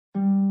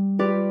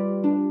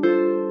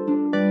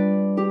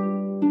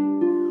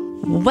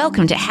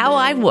Welcome to How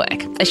I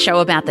Work, a show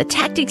about the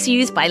tactics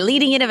used by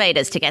leading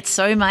innovators to get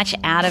so much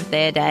out of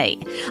their day.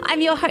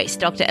 I'm your host,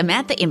 Dr.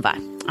 Amantha Imber.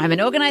 I'm an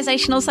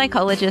organisational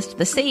psychologist,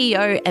 the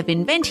CEO of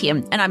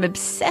Inventium, and I'm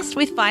obsessed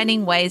with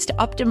finding ways to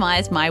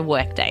optimise my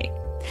workday.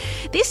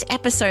 This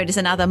episode is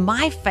another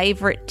My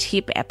Favourite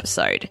Tip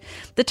episode.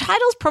 The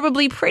title's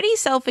probably pretty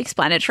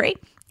self-explanatory.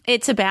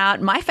 It's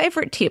about my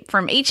favourite tip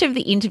from each of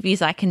the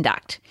interviews I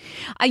conduct.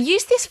 I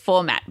use this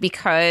format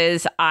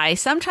because I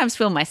sometimes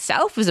feel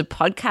myself as a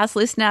podcast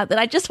listener that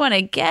I just want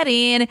to get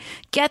in,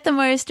 get the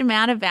most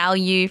amount of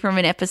value from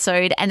an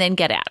episode, and then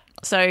get out.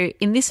 So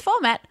in this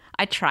format,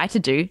 I try to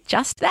do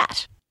just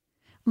that.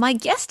 My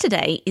guest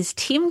today is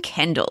Tim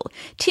Kendall.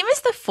 Tim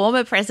is the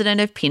former president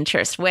of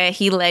Pinterest, where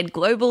he led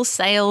global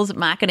sales,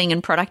 marketing,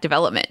 and product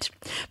development.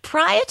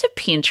 Prior to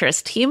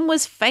Pinterest, Tim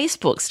was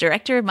Facebook's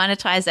director of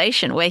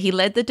monetization, where he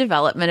led the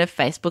development of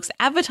Facebook's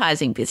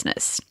advertising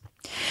business.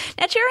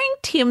 Now, during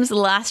Tim's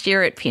last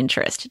year at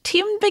Pinterest,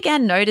 Tim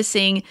began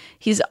noticing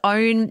his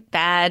own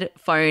bad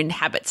phone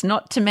habits,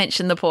 not to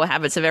mention the poor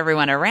habits of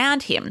everyone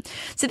around him.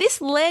 So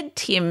this led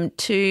Tim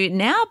to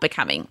now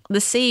becoming the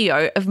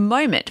CEO of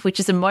Moment, which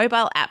is a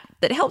mobile app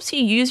that helps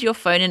you use your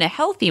phone in a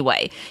healthy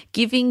way,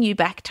 giving you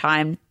back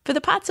time for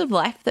the parts of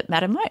life that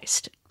matter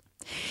most.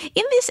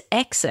 In this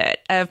excerpt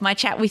of my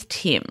chat with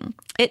Tim,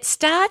 it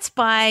starts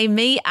by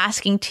me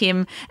asking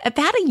Tim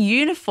about a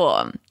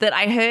uniform that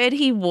I heard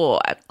he wore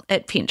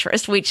at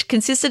Pinterest, which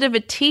consisted of a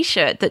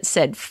t-shirt that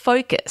said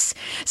focus.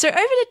 So over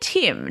to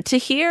Tim to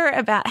hear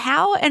about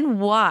how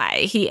and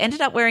why he ended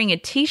up wearing a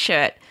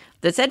t-shirt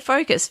that said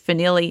focus for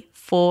nearly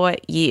 4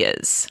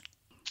 years.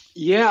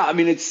 Yeah, I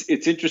mean it's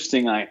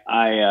interesting. I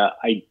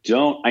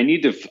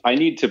need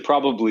to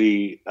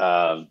probably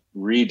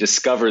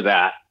rediscover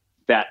that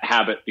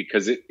habit,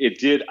 because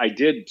I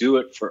did do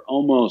it for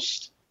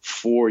almost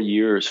 4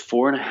 years,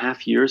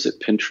 4.5 years at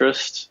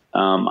Pinterest.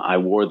 I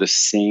wore the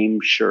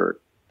same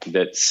shirt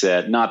that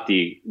said, not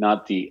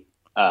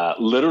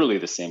literally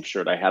the same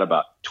shirt. I had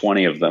about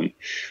 20 of them,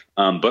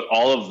 but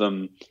all of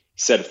them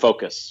said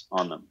focus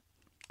on them.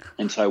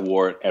 And so I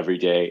wore it every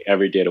day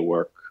to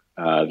work,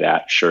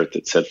 that shirt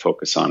that said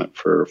focus on it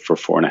for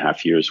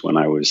 4.5 years when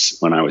I was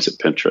at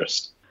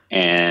Pinterest.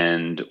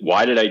 And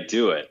why did I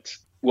do it?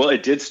 Well,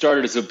 it did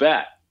start as a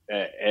bet,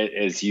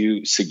 as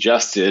you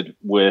suggested,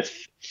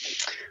 with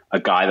a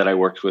guy that I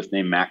worked with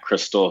named Matt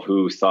Crystal,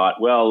 who thought,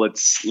 well,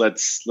 let's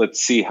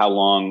see how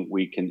long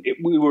we can.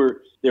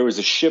 There was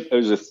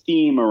a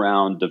theme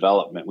around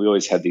development. We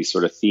always had these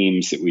sort of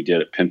themes that we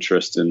did at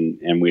Pinterest,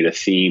 and we had a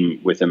theme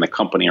within the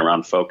company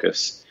around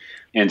focus.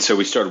 And so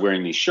we started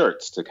wearing these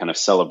shirts to kind of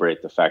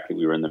celebrate the fact that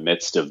we were in the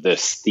midst of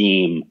this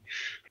theme.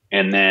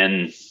 And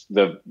then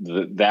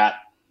that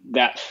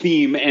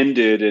theme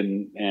ended,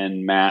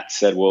 and Matt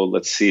said, well,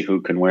 let's see who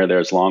can wear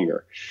theirs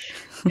longer.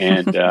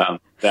 And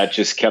that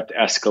just kept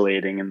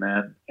escalating.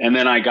 And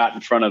then I got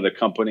in front of the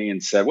company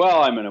and said,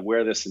 well, I'm going to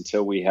wear this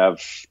until we have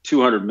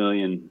 200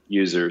 million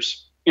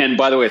users. And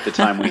by the way, at the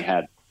time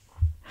I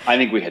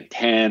think we had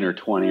 10 or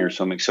 20 or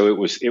something. So it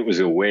was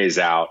a ways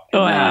out.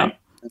 And wow.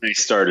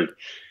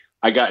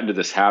 I got into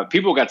this habit.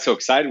 People got so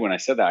excited when I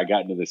said that. I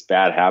got into this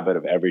bad habit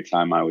of every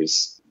time I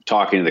was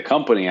talking to the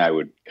company, I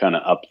would kind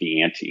of up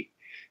the ante.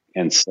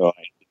 And so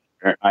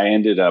I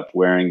ended up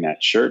wearing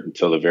that shirt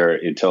until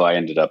I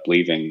ended up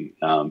leaving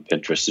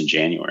Pinterest in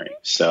January.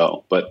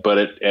 So, but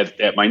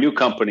at my new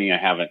company,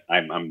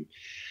 I'm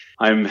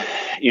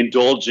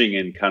indulging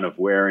in kind of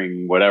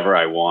wearing whatever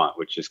I want,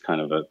 which is kind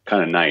of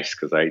nice,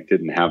 because I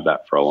didn't have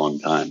that for a long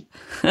time.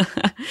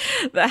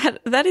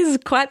 That is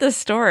quite the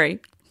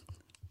story.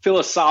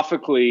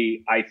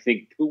 Philosophically, I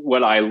think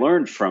what I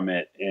learned from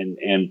it,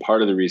 and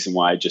part of the reason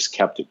why I just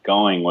kept it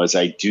going, was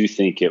I do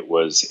think it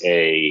was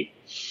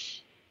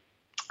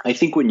I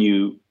think when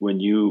you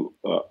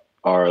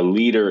are a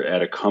leader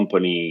at a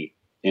company,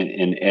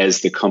 and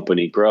as the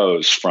company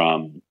grows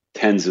from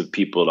tens of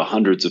people to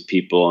hundreds of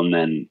people and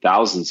then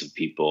thousands of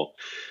people,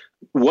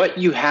 what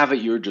you have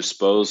at your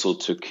disposal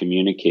to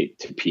communicate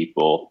to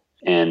people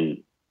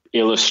and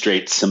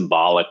illustrate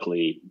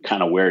symbolically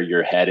kind of where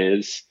your head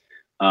is,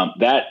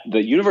 that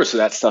the universe of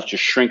that stuff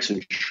just shrinks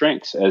and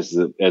shrinks as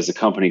the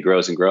company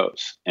grows and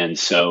grows. And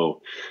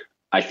so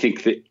I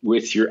think that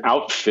with your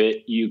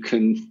outfit, you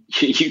can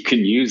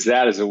use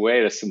that as a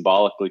way to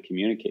symbolically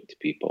communicate to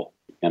people.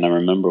 And I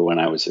remember when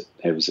I was at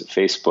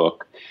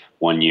Facebook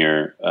one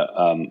year,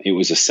 it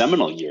was a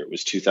seminal year. It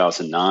was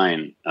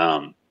 2009.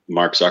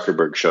 Mark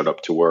Zuckerberg showed up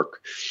to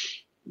work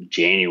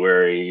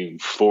January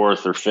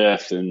 4th or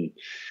 5th, and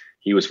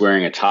he was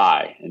wearing a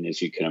tie. And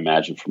as you can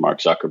imagine, for Mark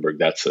Zuckerberg,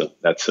 that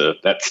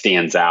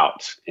stands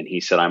out. And he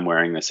said, I'm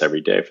wearing this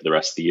every day for the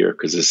rest of the year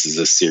because this is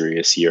a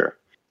serious year.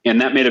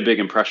 And that made a big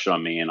impression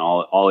on me. And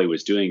all he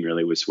was doing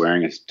really was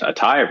wearing a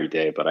tie every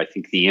day. But I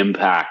think the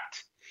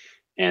impact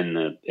and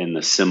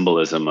the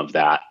symbolism of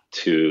that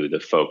to the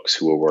folks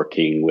who were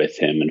working with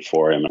him and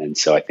for him. And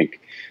so I think,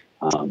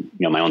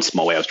 my own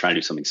small way, I was trying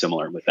to do something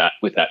similar with that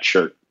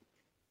shirt.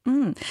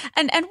 And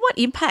what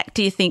impact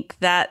do you think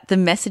that the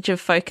message of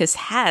focus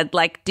had?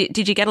 Like,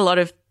 did you get a lot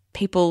of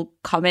people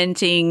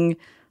commenting,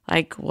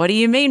 like, what do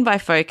you mean by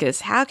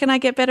focus? How can I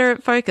get better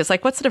at focus?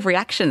 Like, what sort of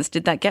reactions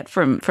did that get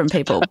from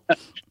people?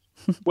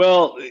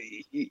 Well,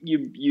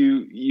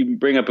 you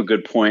bring up a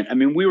good point. I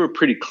mean, we were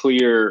pretty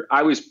clear.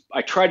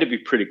 I tried to be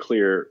pretty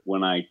clear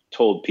when I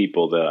told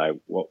people that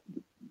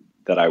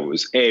I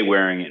was A,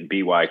 wearing it, and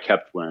B, why I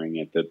kept wearing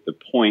it. That the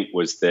point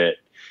was that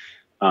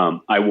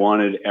I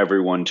wanted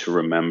everyone to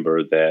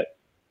remember that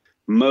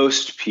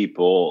most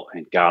people,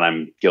 and God,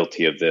 I'm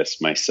guilty of this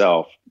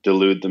myself,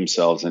 delude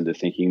themselves into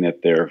thinking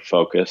that they're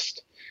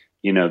focused.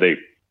 You know,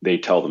 they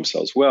tell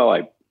themselves,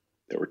 well,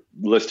 there were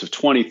a list of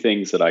 20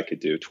 things that I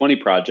could do, 20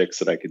 projects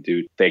that I could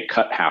do. They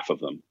cut half of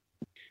them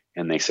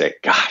and they say,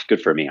 God,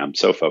 good for me. I'm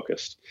so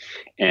focused.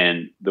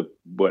 And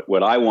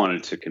what I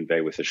wanted to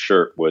convey with the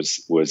shirt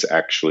was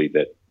actually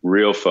that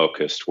real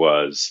focused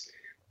was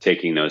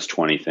taking those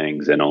 20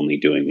 things and only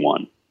doing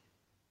one.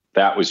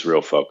 That was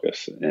real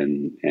focus.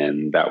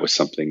 And that was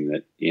something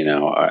that, you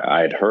know,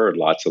 I had heard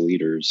lots of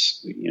leaders,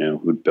 you know,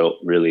 who'd built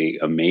really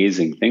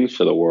amazing things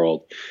for the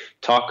world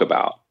talk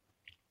about.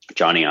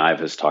 Johnny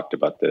Ive has talked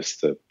about this,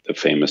 the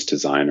famous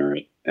designer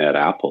at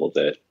Apple,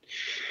 that,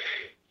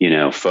 you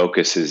know,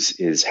 focus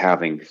is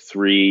having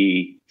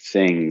three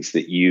things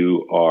that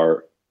you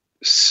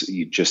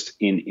just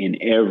in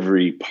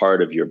every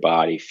part of your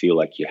body feel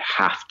like you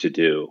have to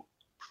do,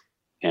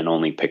 and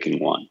only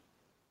picking one.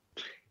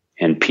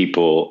 And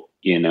people,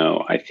 you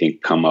know, I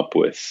think come up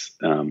with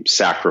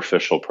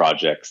sacrificial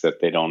projects that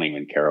they don't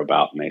even care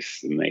about,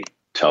 and they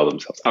tell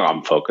themselves, "Oh,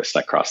 I'm focused.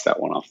 I crossed that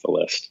one off the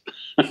list."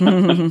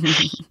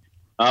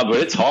 But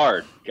it's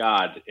hard,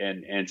 God,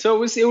 and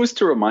so it was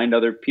to remind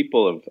other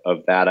people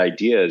of that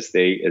idea as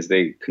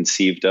they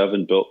conceived of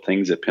and built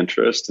things at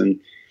Pinterest,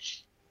 and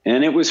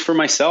it was for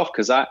myself,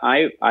 because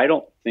I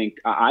don't think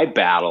I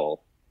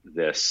battle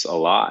this a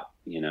lot.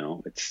 You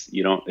know,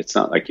 it's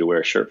not like you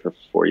wear a shirt for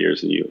 4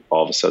 years and you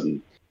all of a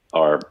sudden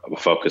are a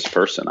focused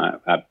person.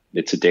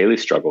 It's a daily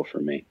struggle for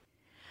me.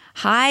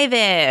 Hi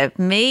there,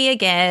 me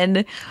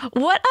again.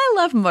 What I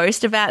love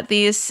most about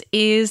this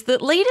is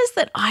that leaders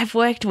that I've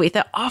worked with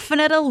are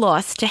often at a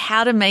loss to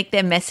how to make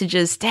their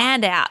messages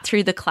stand out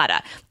through the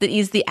clutter that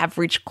is the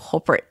average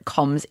corporate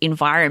comms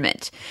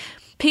environment.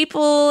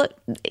 People,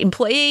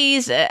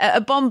 employees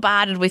are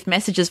bombarded with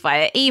messages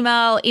via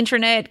email,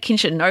 intranet,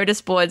 Kinshasa notice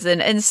boards,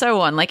 and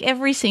so on, like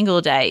every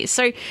single day.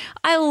 So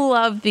I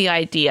love the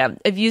idea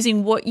of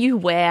using what you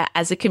wear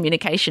as a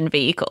communication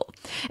vehicle.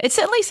 It's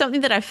certainly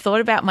something that I've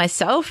thought about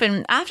myself.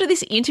 And after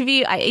this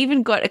interview, I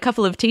even got a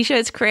couple of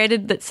t-shirts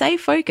created that say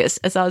focus,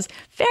 as I was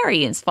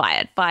very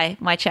inspired by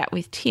my chat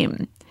with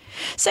Tim.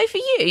 So for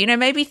you, you know,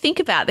 maybe think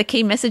about the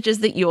key messages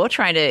that you're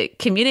trying to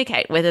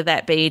communicate, whether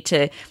that be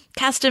to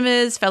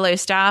customers, fellow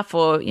staff,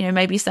 or, you know,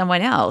 maybe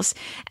someone else,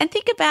 and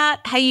think about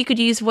how you could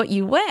use what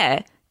you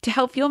wear to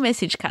help your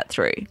message cut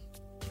through.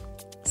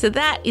 So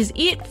that is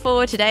it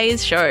for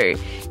today's show.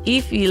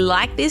 If you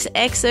like this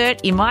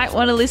excerpt, you might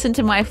want to listen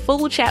to my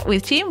full chat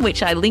with Tim,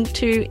 which I linked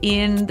to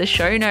in the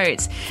show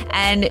notes.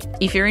 And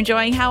if you're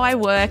enjoying how I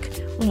work,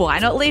 why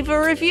not leave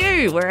a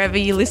review wherever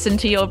you listen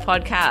to your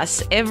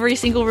podcasts? Every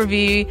single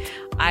review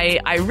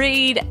I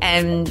read,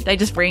 and they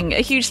just bring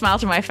a huge smile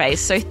to my face.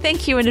 So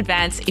thank you in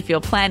advance if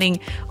you're planning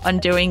on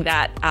doing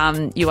that.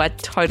 You are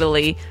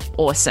totally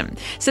awesome.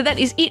 So that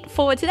is it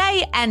for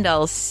today, and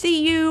I'll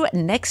see you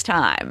next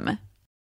time.